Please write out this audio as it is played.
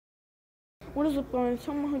What is up, guys?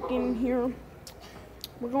 I'm Gaming here.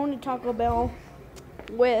 We're going to Taco Bell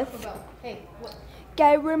with Hey, what?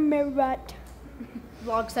 Gyra Merat.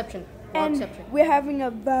 Vlogception. And Vlogception. we're having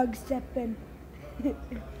a vlogception.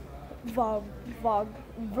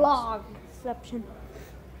 Vlogception.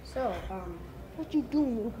 So, What you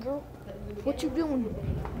doing, little girl? What you doing?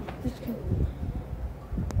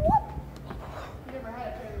 What?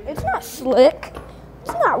 It's not slick.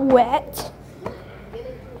 It's not wet.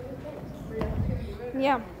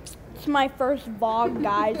 Yeah, it's my first vlog,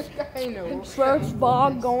 guys. I know. First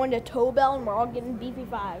vlog going to Taco Bell, and we're all getting beefy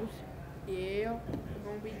fives. Yeah, it's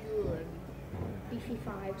gonna be good. beefy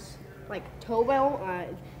fives. Like Tobel,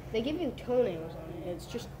 they give you toenails on it. It's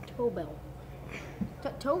just Tobel.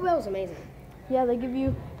 Tobel's amazing. Yeah, they give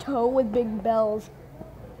you toe with big bells.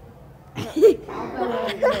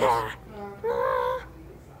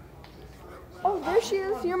 Oh, there she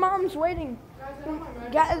is. Your mom's waiting.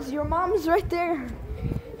 Guys, your mom's right there.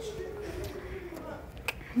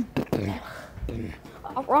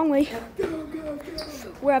 Oh, wrong way.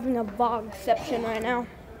 We're having a vlogception right now.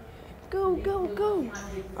 Go, go, go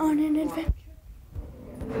on an adventure.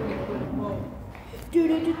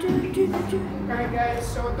 Alright guys,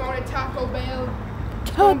 so we're going to Taco Bell.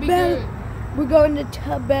 Taco be Bell. good. We're going to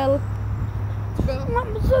Taco Bell.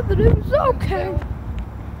 Mama said that it was okay.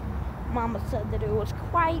 Mama said that it was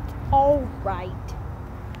quite all right.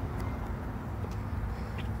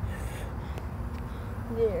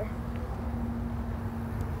 There.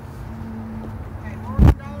 Okay,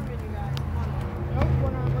 $4 menu guys. Nope,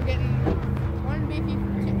 we're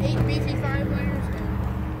getting 8 beefy 5 layers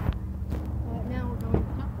and Now we're going to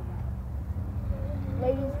Taco Bell.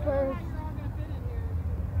 Ladies first.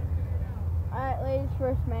 Alright, ladies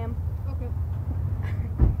first, ma'am. okay.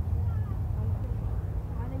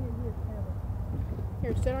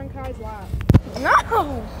 Here, sit on Kai's lap.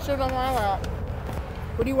 No! Sit on my lap.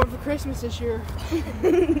 What do you want for Christmas this year?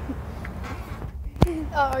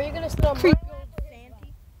 Are you gonna sit on my lap?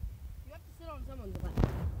 You have to sit on someone's lap.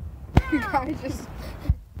 You guys just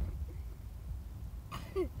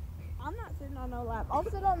I'm not sitting on no lap. I'll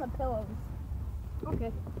sit on the pillows.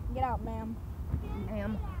 Okay. Get out, ma'am.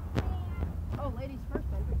 Ma'am. Oh, ladies first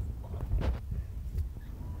then.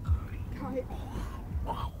 Kai.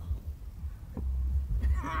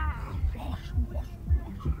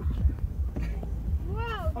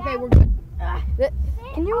 Okay, we're good.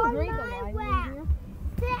 Can you agree the lighting in here?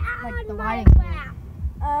 Like the lighting.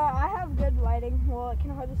 I have good lighting. Well, I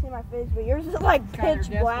can hardly see my face, but yours is like Skylar, pitch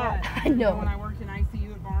guess black. what? I know. When I worked in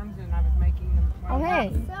ICU at Barnes and I was making them. Oh,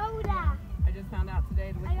 hey. Soda. I just found out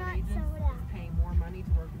today the I liquid got agents soda. is paying more money to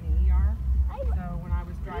work in the ER. So when I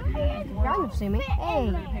was driving in You're going to see me.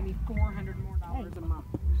 Hey. they're going to pay me $400 more a month.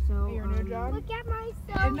 So, Hey, your new job? Look at my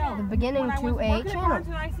And soda. no, The beginning when I to was a working at channel. Barnes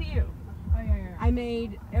and ICU. I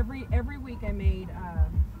made every week. I made.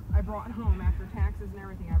 I brought home after taxes and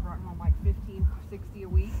everything. I brought home like 15, 60 a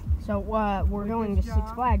week. So we're going to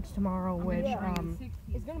Six Flags tomorrow, which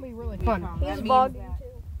is going to be really fun. He's vlogging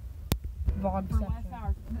too. For less Vlogception.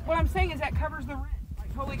 hours. What I'm saying is that covers the rent.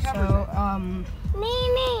 Like totally covers So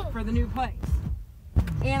Mimi. it for the new place.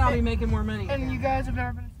 And I'll be making more money. And you guys have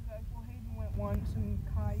never been to Six Flags? Well, Hayden went once, and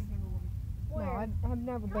Kai, you've never been. no, I've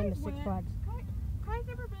never been to Six Flags. Kai's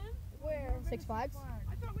never been? Where? Six Flags?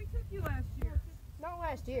 I thought we took you last year. Not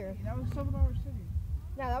last year. That was $7 City.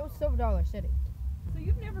 No, that was Silver Dollar City. So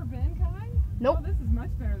you've never been, Kai? Nope. Oh, this is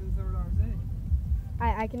much better than $0 City.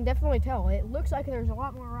 I can definitely tell. It looks like there's a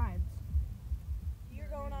lot more rides.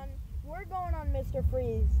 We're going on Mr.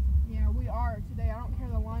 Freeze. Yeah, we are today. I don't care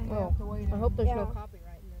the line we Well, have to wait in. I hope there's no Yeah.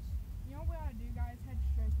 copyright in this. You know what we ought to do, guys? Head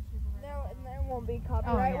straight to Super Red. No, and there won't be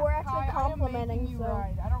copyright. yeah. We're actually Kai, complimenting, you so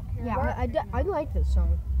ride. I don't care. Yeah, I like this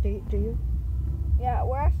song. Do you? yeah,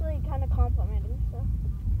 we're actually kind of complimenting. So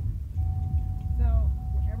So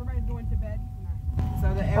everybody's going to bed tonight.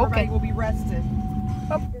 So that everybody will be rested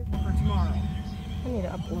for tomorrow. I need to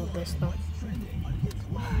upload this though.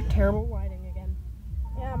 Terrible lighting again.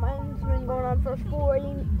 yeah, mine's been going on for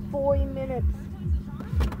 40 minutes.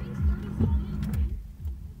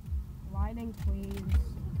 Lighting, please.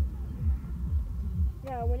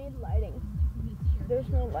 Yeah, we need lighting. There's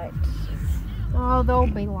no lights. Oh, there'll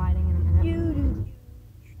be lighting in a minute. You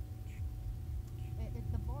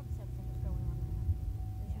It's the vlogception that's going on right now.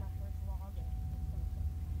 This is my first vlog.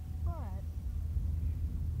 But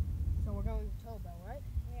so we're going to Taco Bell, right?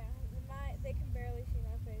 Yeah, they can barely see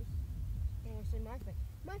my face. You want to see my face?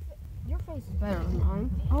 Your face is better than mine.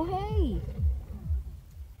 Oh hey.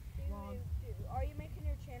 Are you making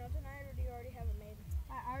your channel tonight, or do you already have it made?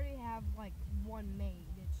 I already have like one made.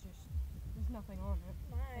 It's just there's nothing on it.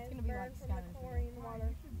 Mine It's gonna be burned like from the Skylar's chlorine water.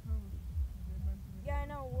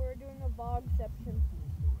 vlog section.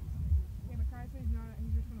 Yeah, but Kai says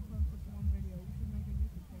he's just gonna post this one video. We should make a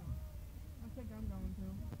YouTube channel. I think I'm going to.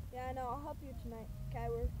 Yeah, I know. I'll help you tonight,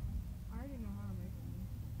 Kyler. I already know how to make one.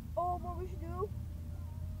 Oh, what we should do?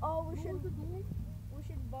 Oh, we should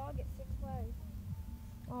vlog at Six Flags.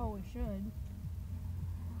 Oh, we should.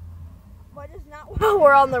 But just not while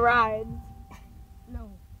we're on the rides.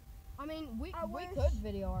 No. I mean, we wish- could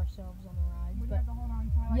video ourselves on the ride, We'd but have to hold on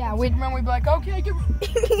tight. yeah, we'd be like, okay, get.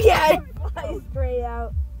 Yeah, it flies straight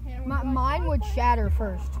out. mine would shatter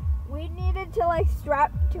first. We needed to like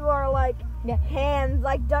strap to our like Yeah. hands,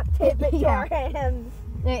 like duct tape it to Yeah. our hands.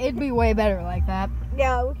 It'd be way better like that.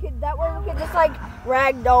 Yeah, we could. That way we could just like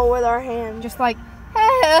ragdoll with our hands. Just like.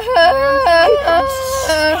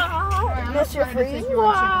 Mr. Freeze.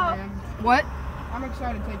 Wow. What? I'm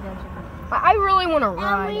excited to take you on Super. I really want to And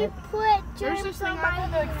ride we it. put There's germs this thing on I my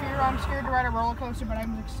have like fear. I'm scared to ride a roller coaster, but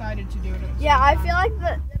I'm excited to do it. At the Yeah, same I time. feel like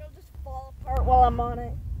it'll just fall apart while I'm on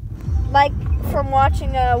it. Like from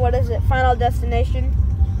watching what is it, Final Destination?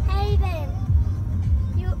 Hayden.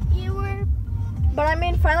 You were But I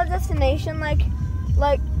mean, Final Destination, like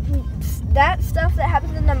that stuff that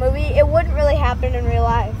happens in the movie, it wouldn't really happen in real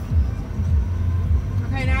life.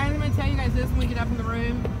 Okay, now I'm going to tell you guys this when we get up in the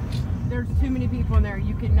room. There's too many people in there.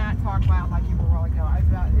 You cannot talk loud like you were a while ago.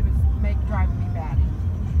 It was driving me batty.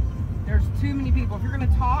 There's too many people. If you're going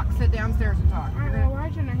to talk, sit downstairs and talk. I don't know why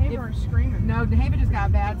Jenna Haber is screaming. No, David just got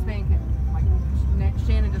a bad spanking. Like,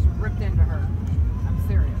 Shannon just ripped into her. I'm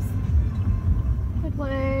serious. Good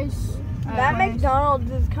place. That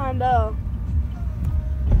McDonald's is kind of.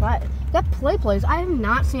 What? That play place. I have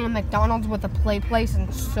not seen a McDonald's with a play place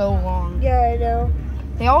in so long. Yeah, I know.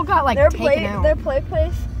 They all got like taken out. Their play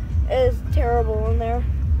place is terrible in there.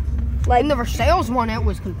 Like In the Versailles one, it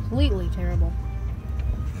was completely terrible.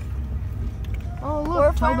 Oh we're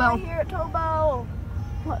look, Tow finally Bell. here at Tow Bell.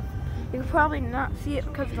 What? You can probably not see it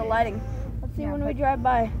because of the lighting. Let's see Yeah, when we but- drive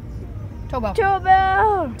by. Tow Bell. Tow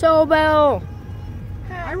Bell. Tow Bell.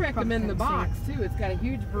 I recommend the box too. It's got a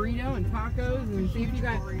huge burrito and tacos, and see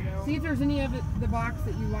if there's any of it, the box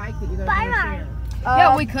that you like that you guys want to share.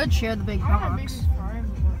 Yeah, we could share the big I want a box. big five.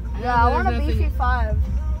 Yeah, I know want a there's beefy nothing- 5.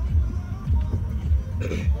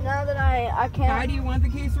 Now that I Why can't. do you want the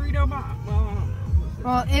quesarito box? Well, I don't know.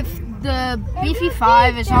 Well, if the beefy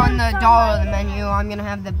 5 is on the dollar of the menu, I'm gonna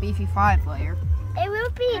have the beefy 5 layer. It will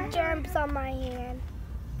be germs on my hand.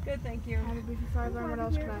 Good, thank you. I have a beefy five. What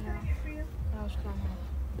else can I have? What else can I have?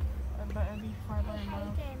 A beefy five.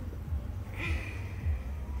 Hayden.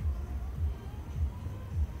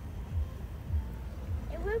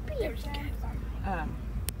 It will be germs on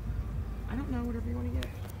I don't know, whatever you want to get.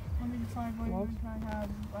 How many five layers can I have?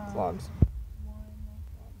 Vlogs. One.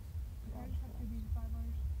 Can I just have two beefy five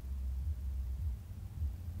layers?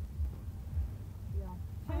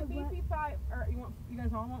 Two beefy 5, or you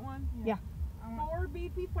guys all want one? Yeah. I want. 4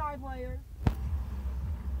 beefy 5 layers.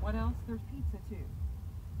 What else? There's pizza too.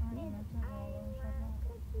 I think that's it. All those stuff out.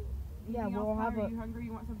 Yeah, Anything we'll else, have Tyler? a- Are you hungry?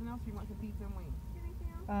 You want something else? Or you want some pizza and wings?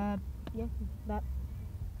 Yeah, that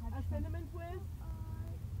A cinnamon twist?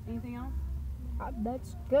 Anything else?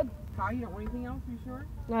 that's good. Kyle, you don't want anything else? You sure?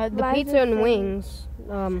 The Liza pizza and said- wings.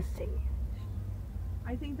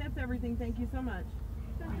 I think that's everything. Thank you so much.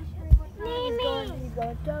 Mimi. He's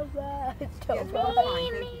going to Tow Bell. It's Tow Yes, Bell. that's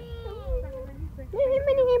fine.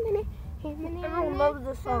 Thank you. Everyone loves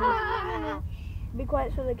this song. Be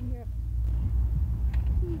quiet so they can hear it.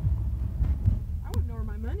 I want to know where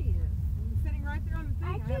my money is. It's sitting right there on the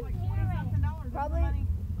thing. I have like $20-something. Where's Probably- the money?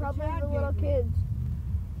 Probably Chad the little gave me. kids.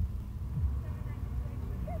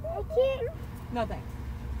 I can't. No thanks.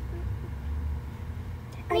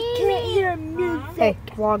 I can't hear music. Hey,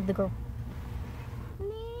 vlog the girl.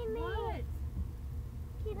 Mimi. What?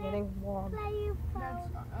 Can I Getting vlogged. play your That's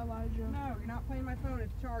phone? Elijah. No, you're not playing my phone.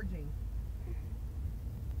 It's charging.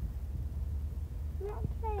 Not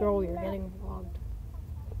playing Girl, you're that. getting vlogged.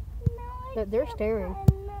 No, They're it's staring.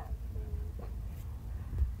 not.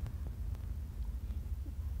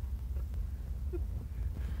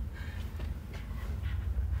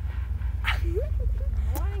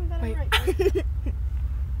 Wait.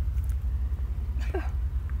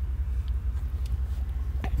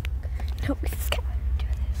 No, Skylar, do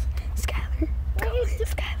this.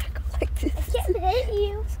 Skylar, Skylar, go like this. I can't hit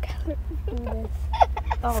you. Skylar, do this.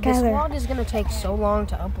 Oh, this Skylar. vlog is gonna take so long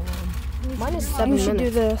to upload. Mine is 7 You should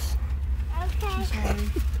minutes. do this. Okay.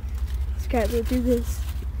 Skylar, do this.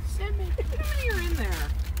 How many are in there?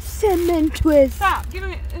 Cinnamon twist. Stop. Give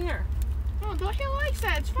me here. No, Dusty likes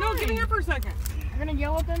that. It's fine. No, give me here for a second. You're gonna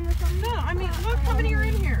yell at them or something? No, I mean, look how many are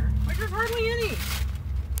in here. Like, there's hardly any.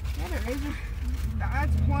 Yeah, there is.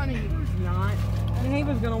 That's plenty. There's not. And he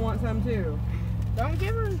was gonna want some too. Don't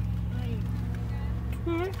give her.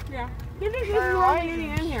 Yeah. There's just hardly any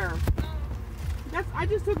in here. I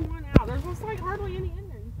just took one out. There's just like hardly any in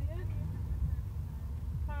there. You see it?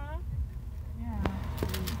 Huh? Yeah.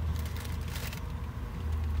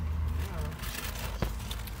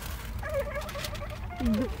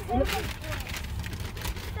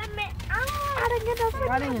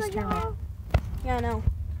 Flooding is terrible. Yeah, I know.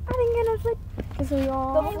 I didn't get no sleep. Because we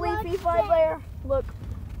all. The sleepy five there. Look.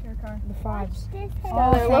 The fives.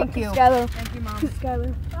 Skylar, thank look. you. Skylar. Thank you, Mom.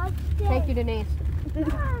 Skylar. Thank you, Denise. Your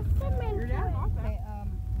dad bought that. Okay,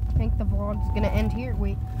 I think the vlog's gonna end here.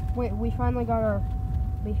 We finally got our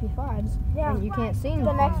leafy fives. Yeah. And you can't see anything.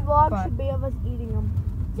 The next vlog but, should be of us eating them.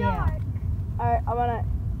 Yeah. Alright, I wanna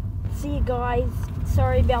see you guys.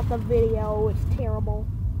 Sorry about the video. It's terrible.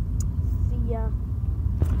 See ya.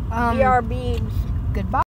 BRB. Goodbye.